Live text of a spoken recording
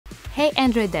Hey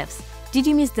Android devs! Did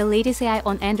you miss the latest AI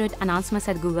on Android announcements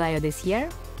at Google I/O this year?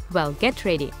 Well, get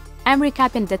ready. I'm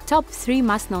recapping the top 3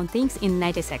 must-known things in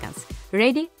 90 seconds.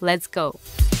 Ready? Let's go!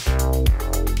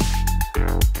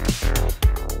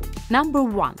 Number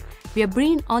 1. We are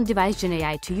bringing Ondevice Gen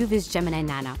AI to you with Gemini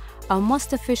Nano, our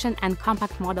most efficient and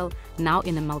compact model now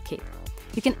in ML Kit.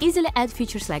 You can easily add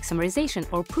features like summarization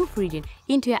or proofreading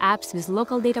into your apps with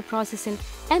local data processing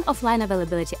and offline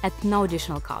availability at no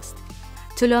additional cost.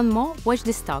 To learn more, watch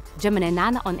this talk, Gemini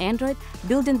Nano on Android,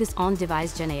 building with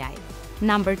Ondevice Gen AI.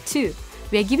 Number 2.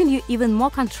 We are giving you even more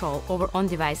control over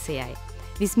Ondevice AI.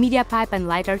 With MediaPipe and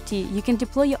LiteRT, you can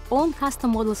deploy your own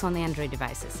custom models on Android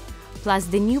devices. Plus,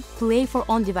 the new Play for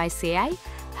Ondevice AI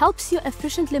helps you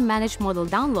efficiently manage model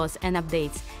downloads and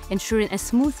updates, ensuring a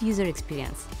smooth user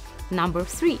experience. Number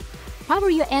 3. Power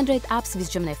your Android apps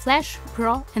with Gemini Flash,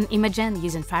 Pro, and Imagen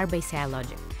using Firebase AI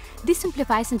Logic. This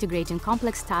simplifies integrating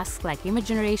complex tasks like image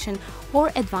generation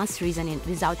or advanced reasoning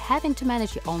without having to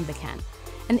manage your own backend.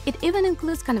 And it even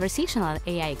includes conversational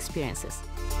AI experiences.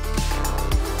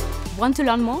 Want to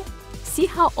learn more? See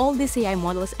how all these AI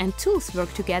models and tools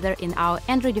work together in our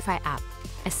Androidify app,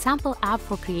 a sample app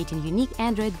for creating unique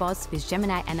Android bots with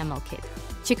Gemini and ML Kit.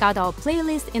 Check out our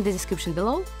playlist in the description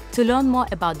below to learn more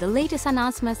about the latest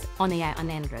announcements on AI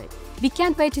on Android. We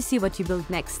can't wait to see what you build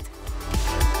next.